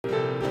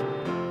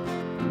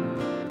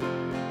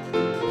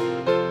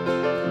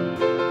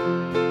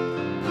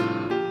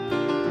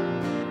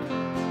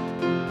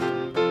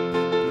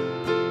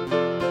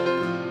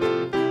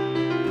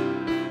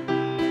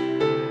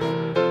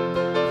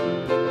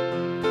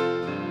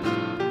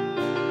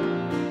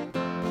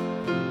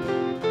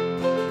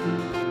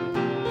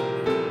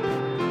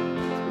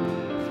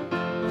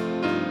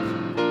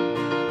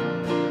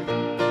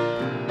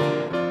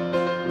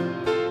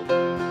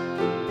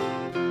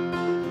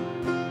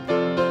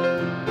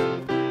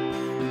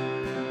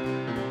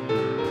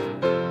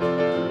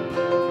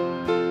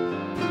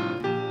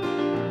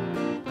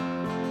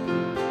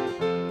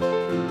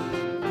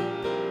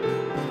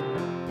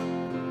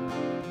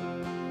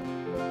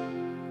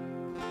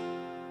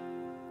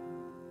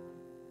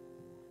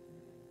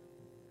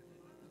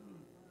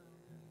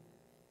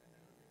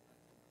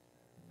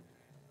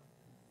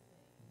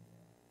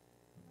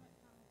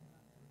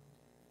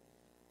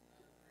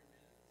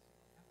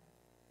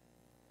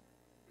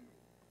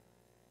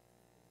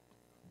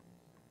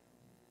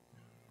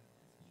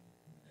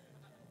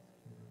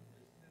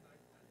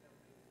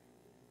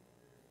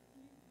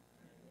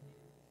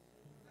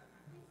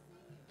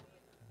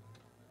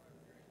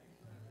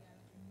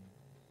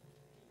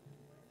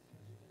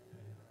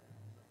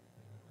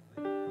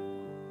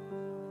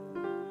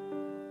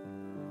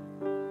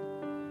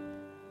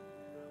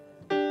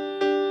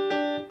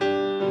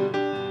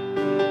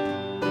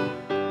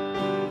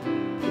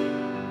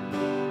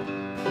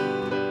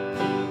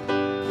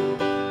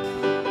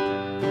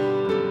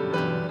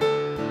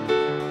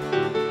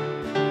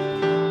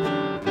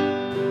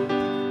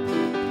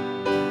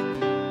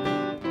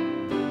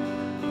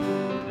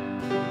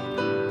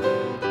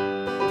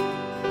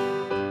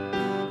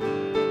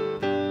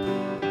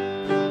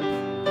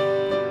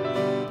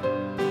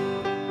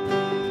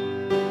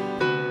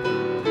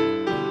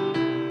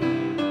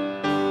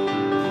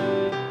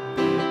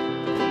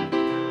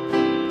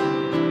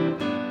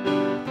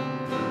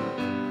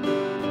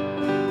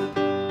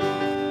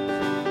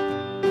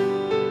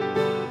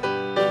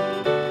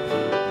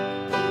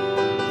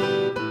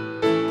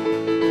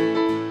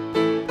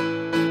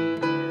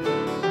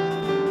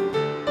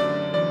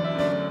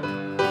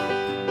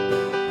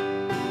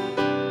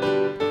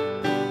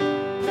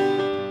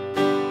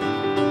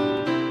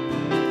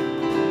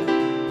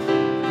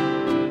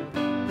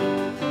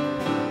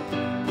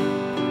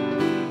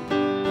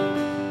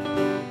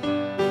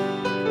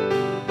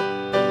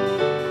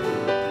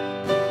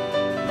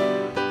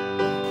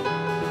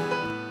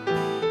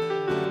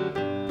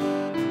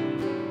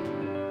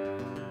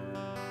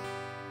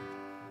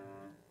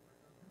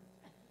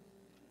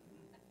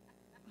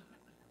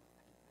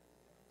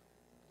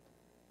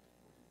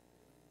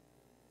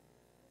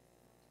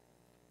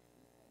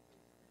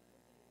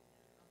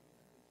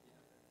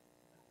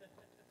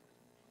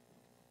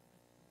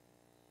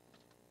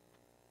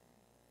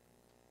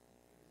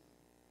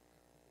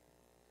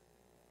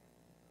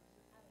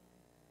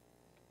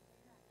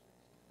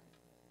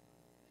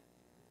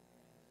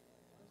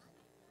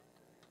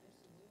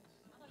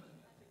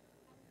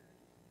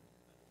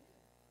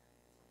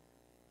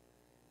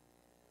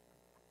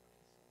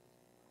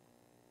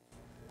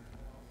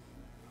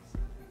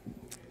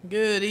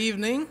Good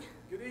evening.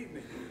 Good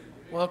evening.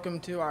 Welcome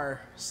to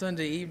our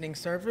Sunday evening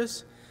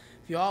service.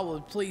 If you all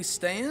would please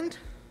stand,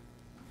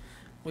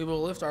 we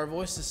will lift our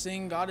voice to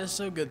sing God is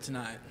So Good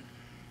Tonight.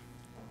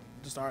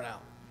 To start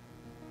out.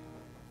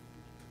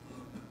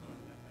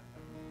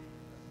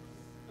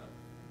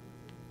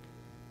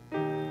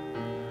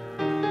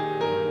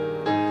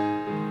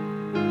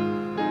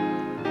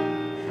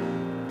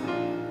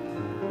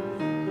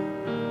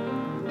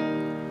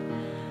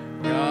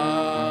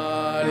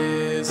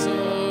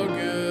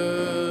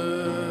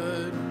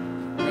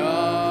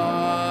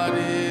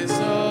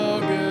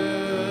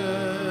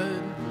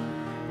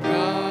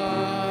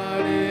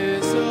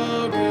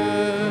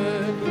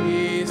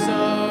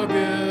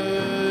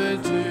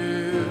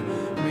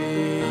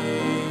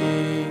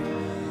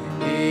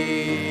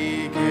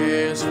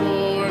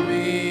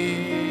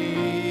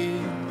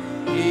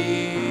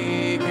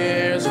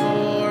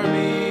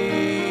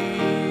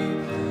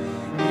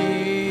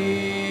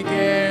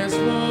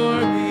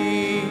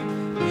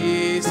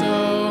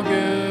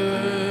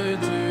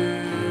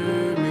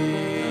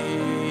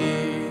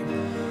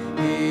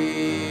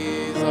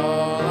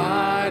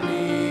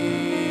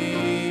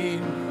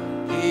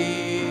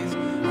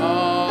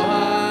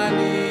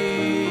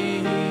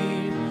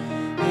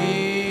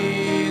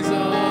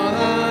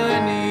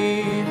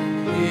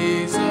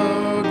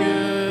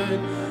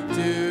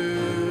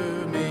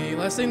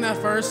 Sing that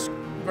first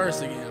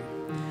verse again.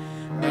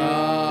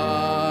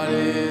 God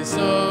is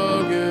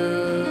so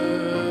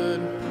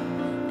good.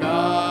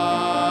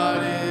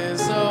 God is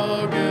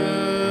so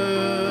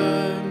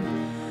good.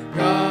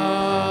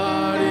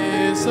 God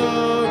is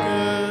so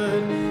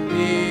good.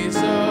 He's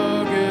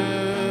so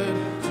good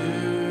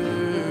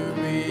to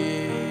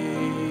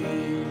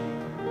me.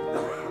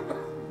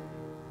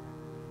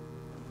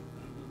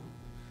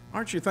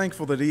 Aren't you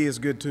thankful that He is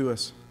good to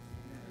us?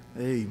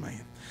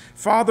 Amen.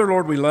 Father,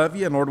 Lord, we love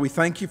you, and Lord, we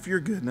thank you for your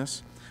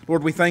goodness.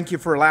 Lord, we thank you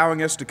for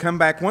allowing us to come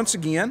back once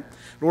again,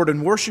 Lord,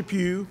 and worship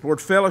you, Lord,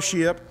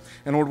 fellowship,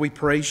 and Lord, we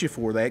praise you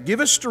for that.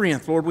 Give us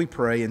strength, Lord, we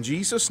pray. In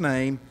Jesus'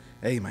 name,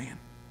 amen.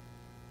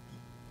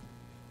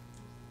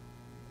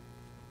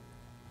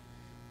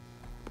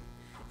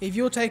 If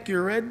you'll take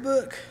your red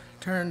book,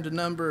 turn to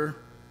number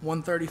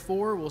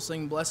 134, we'll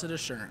sing Blessed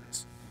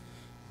Assurance.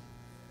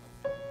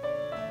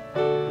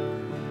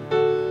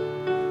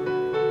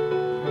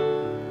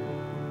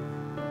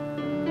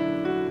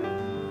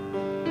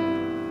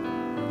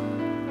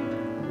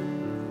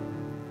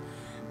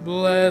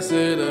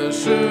 Blessed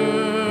assurance,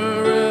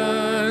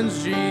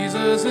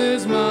 Jesus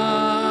is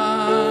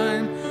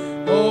mine.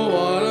 Oh,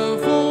 what a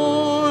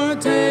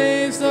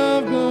foretaste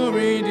of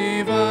glory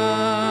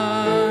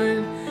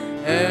divine.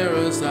 Heir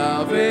of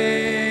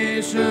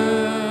salvation,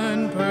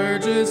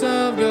 purchase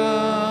of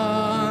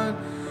God.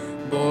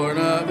 Born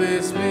of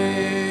His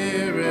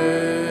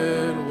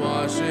Spirit,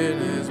 washed in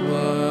His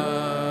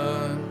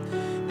blood.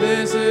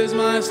 This is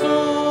my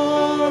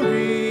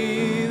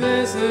story,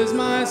 this is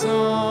my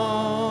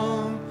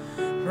song.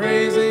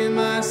 Praising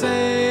my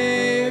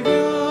Savior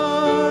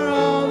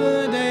all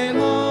the day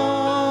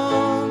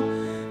long.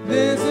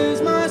 This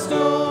is my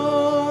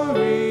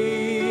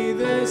story,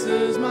 this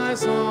is my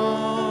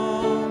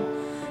song.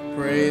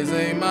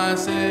 Praising my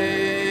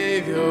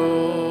Savior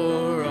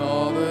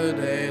all the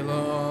day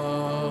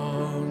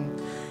long.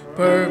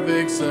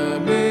 Perfect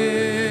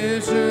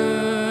submission,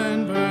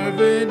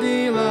 perfect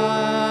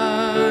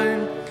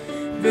delight.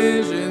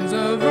 Visions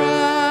of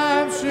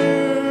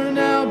rapture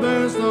now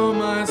burst on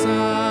my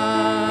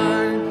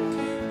sight.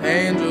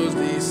 Angels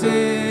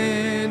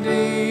descending,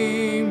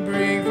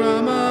 bring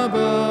from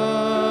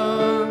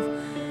above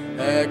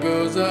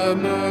echoes of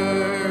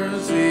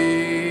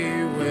mercy,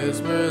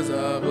 whispers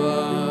of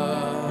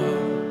love.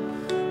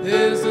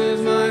 This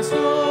is my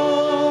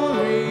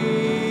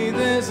story,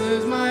 this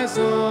is my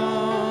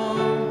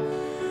song,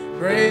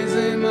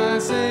 praising my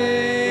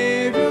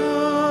Savior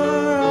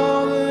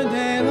all the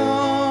day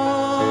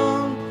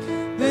long.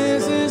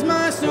 This is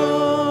my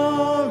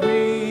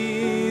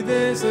story,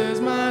 this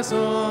is my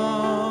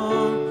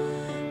song,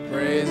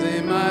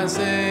 praising my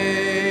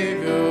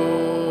Savior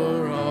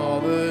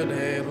all the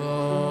day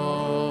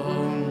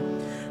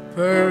long.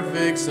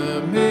 Perfect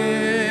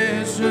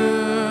submission,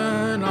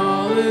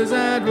 all is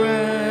at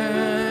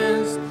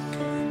rest.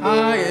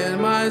 I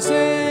and my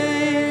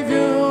Savior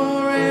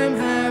am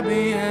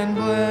happy and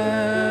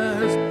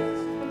blessed.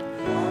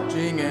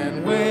 Watching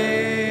and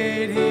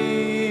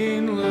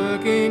waiting,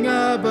 looking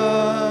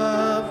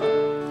above,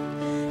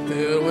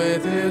 filled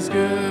with His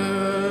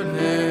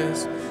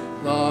goodness,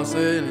 lost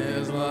in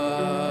His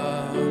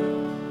love.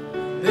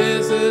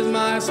 This is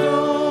my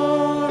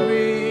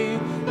story,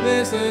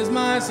 this is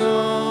my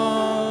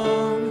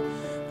song,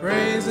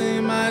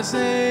 praising my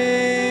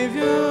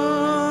Savior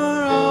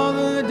all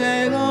the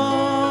day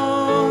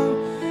long.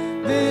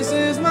 This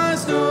is my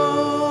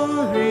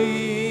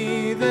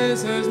story,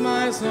 this is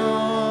my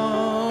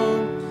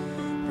song,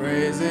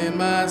 praising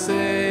my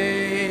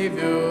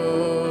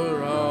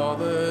Savior all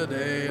the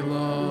day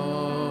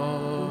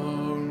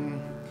long.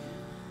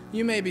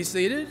 You may be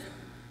seated.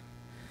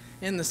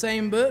 In the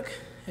same book,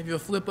 if you'll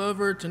flip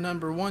over to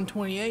number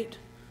 128,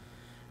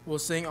 we'll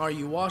sing Are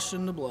You Washed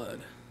in the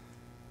Blood?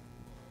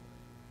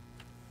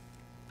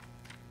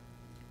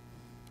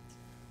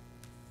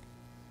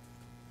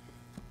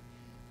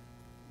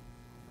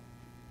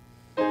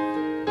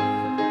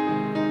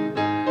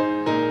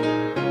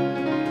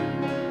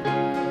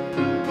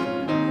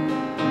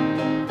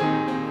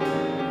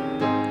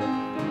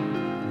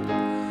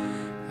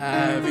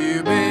 Have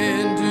you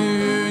been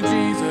to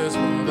Jesus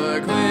for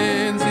the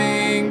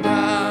cleansing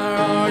power?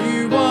 Are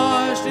you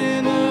washed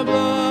in the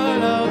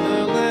blood of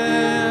the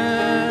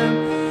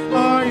Lamb?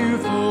 Are you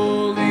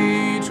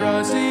fully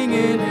trusting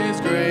in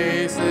His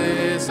grace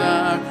this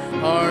hour?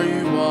 Are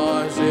you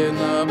washed in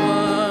the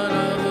blood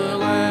of the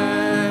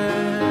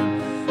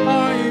Lamb?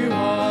 Are you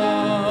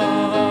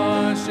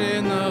washed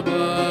in the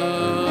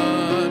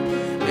blood,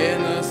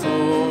 in the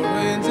soul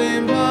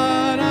cleansing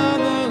blood of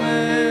the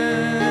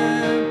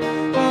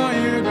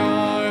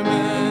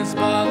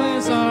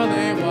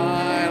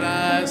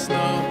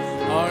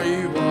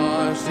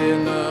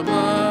in the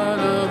blood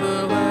of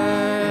the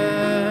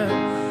Lamb?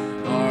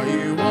 Are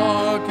you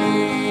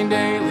walking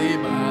daily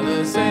by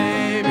the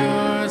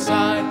Savior's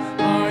side?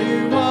 Are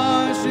you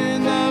washed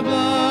in the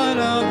blood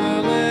of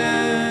the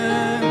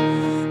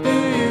Lamb? Do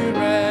you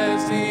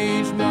rest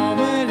each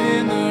moment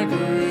in the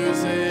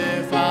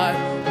crucified?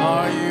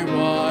 Are you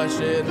washed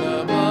in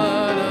the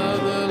blood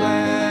of the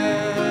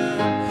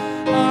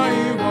Lamb? Are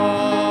you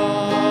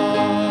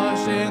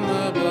washed in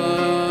the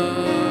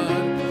blood,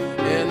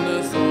 in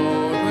the soul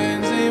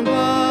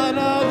blood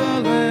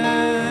of the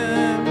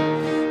Lamb?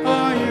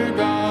 Are your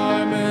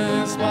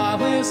garments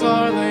spotless?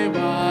 Are they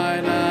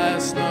white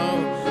as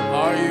snow?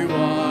 Are you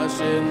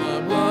washed in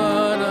the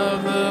blood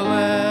of the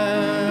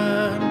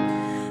Lamb?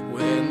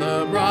 When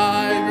the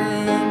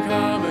bridegroom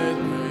cometh,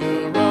 will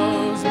your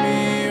robes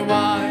be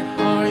white?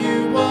 Are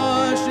you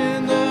washed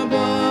in the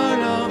blood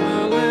of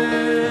the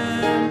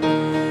Lamb?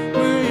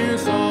 Will your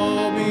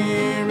soul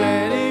be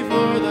ready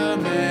for the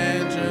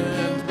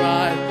mansion's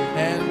bride,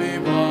 and be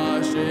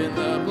washed in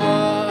the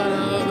blood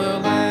of the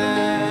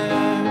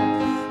Lamb?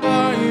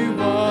 Are you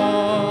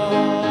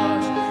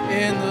washed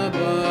in the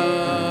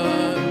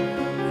blood,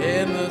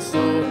 in the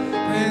soul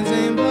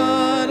cleansing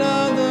blood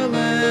of the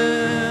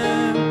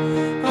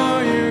Lamb?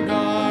 Are your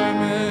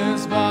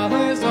garments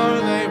spotless?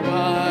 Are they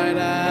white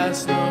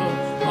as snow?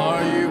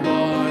 Are you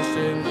washed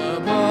in the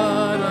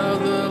blood of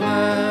the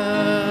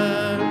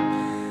Lamb?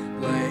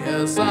 Lay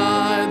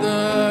aside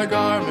the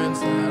garments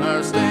that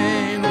are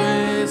stained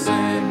with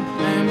sin,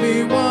 and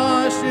be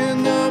washed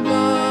in the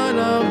blood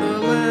of the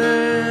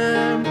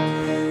Lamb.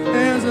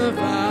 There's a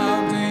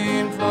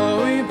fountain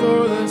flowing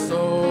for the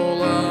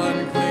soul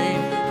unclean.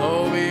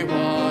 Oh, be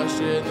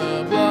washed in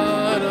the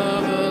blood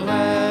of the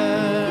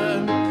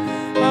Lamb.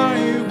 Are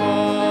you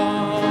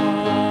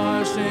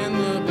washed in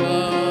the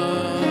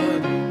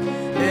blood,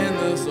 in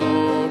the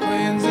soul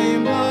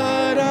cleansing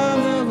blood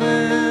of the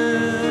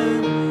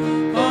Lamb?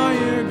 Are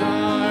your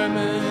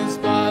garments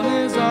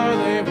spotless? Are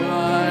they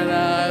white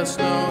as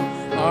snow?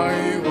 Are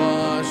you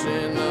washed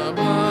in the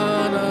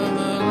blood of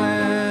the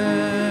Lamb?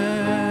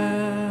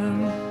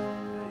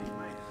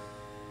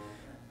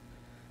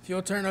 If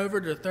you'll turn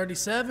over to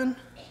 37,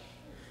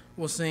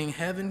 we'll sing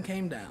Heaven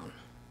Came Down.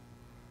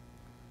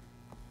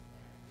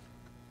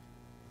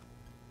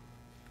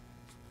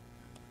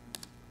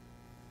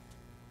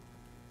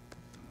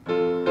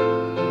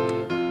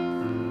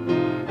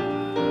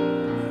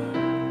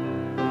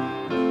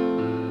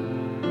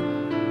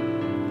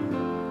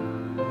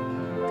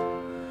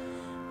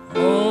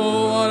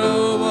 Oh, what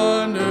a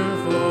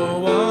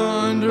wonderful,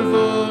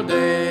 wonderful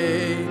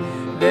day,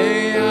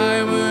 day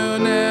I will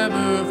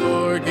never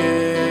forget.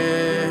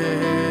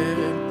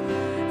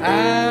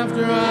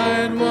 After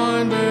I'd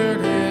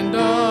wandered in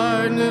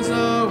darkness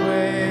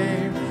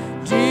away,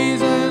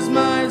 Jesus,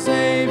 my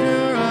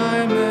Savior,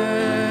 I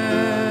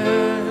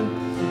met.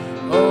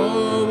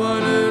 Oh,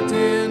 what a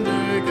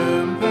tender,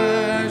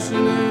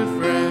 compassionate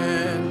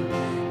friend,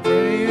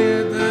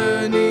 freed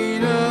the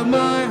need of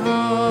my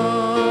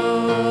heart.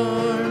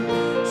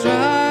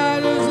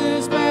 Shadows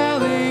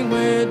dispelling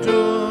with joy,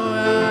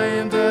 I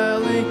am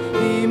telling,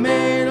 He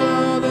made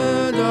all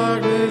the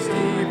darkness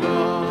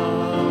depart.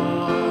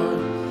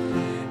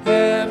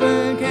 Heaven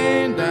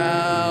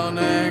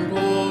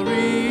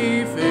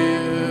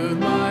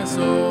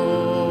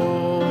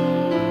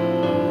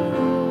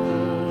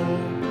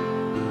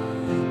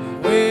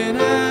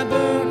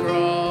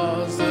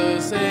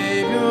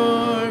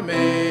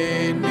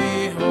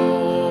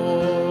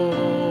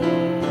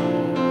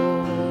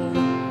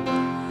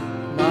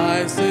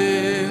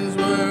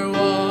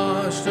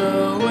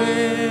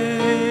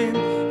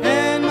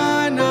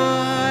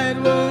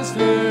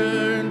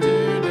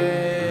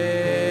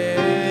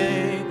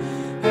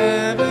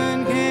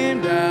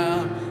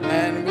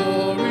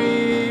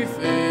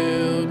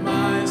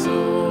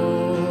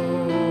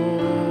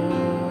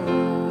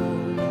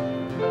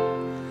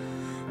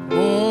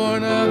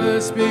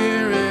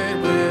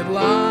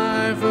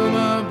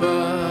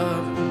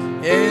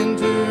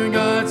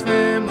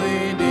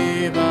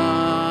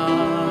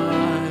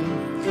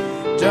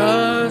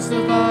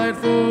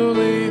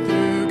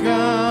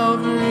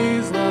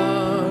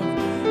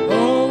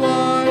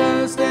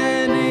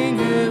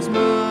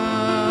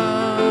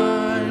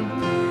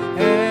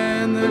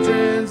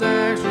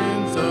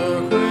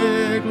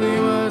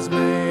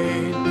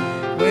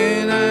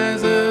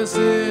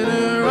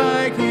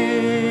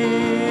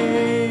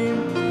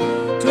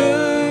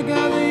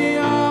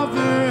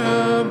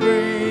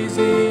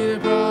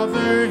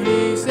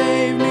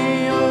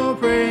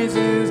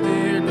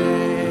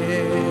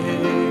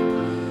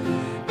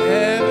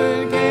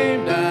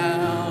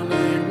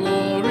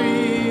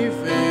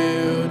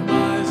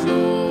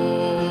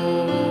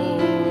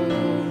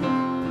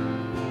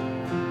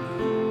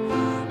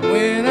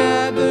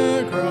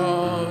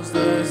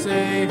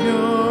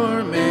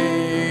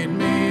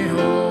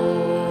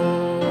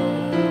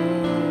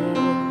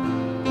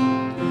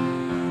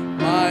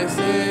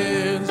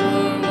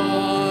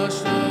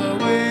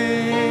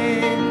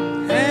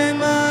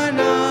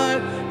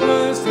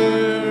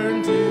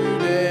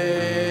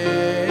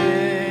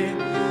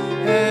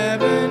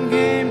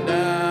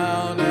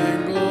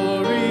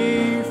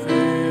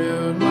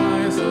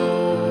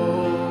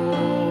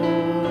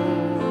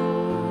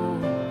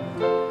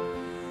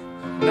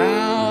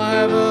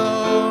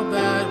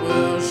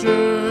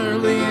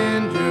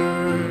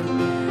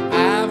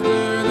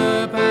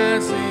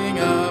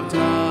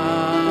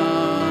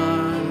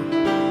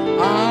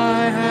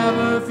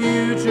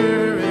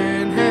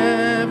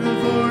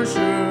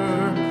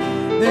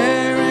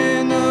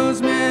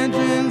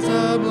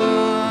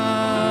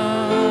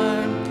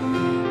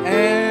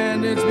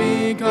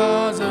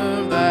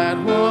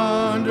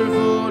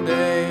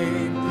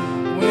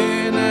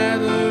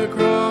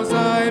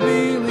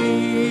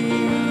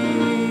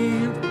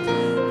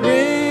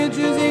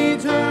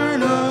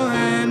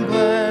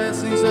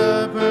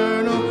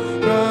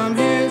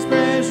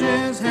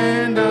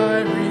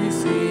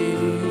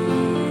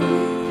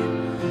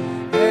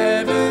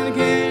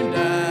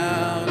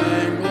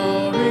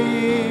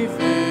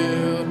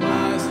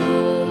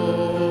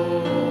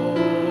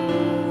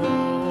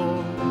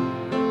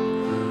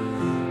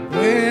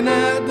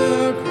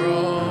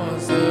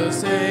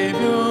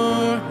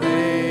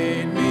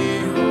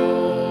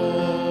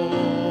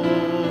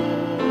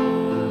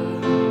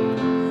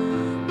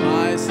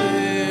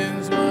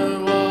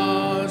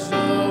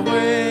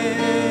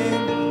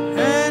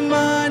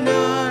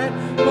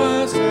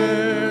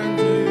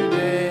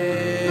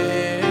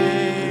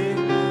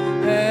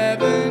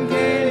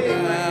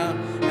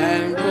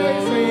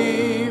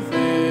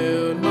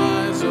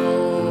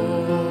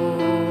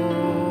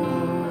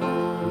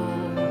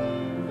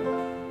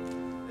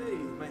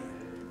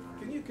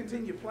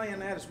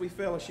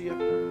fellowship?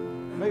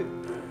 Maybe.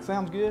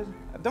 Sounds good?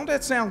 Don't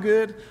that sound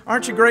good?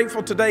 Aren't you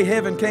grateful today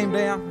heaven came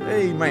down?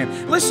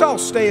 Amen. Let's all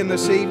stand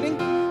this evening.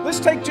 Let's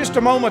take just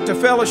a moment to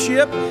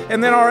fellowship,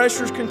 and then our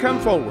ushers can come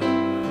forward.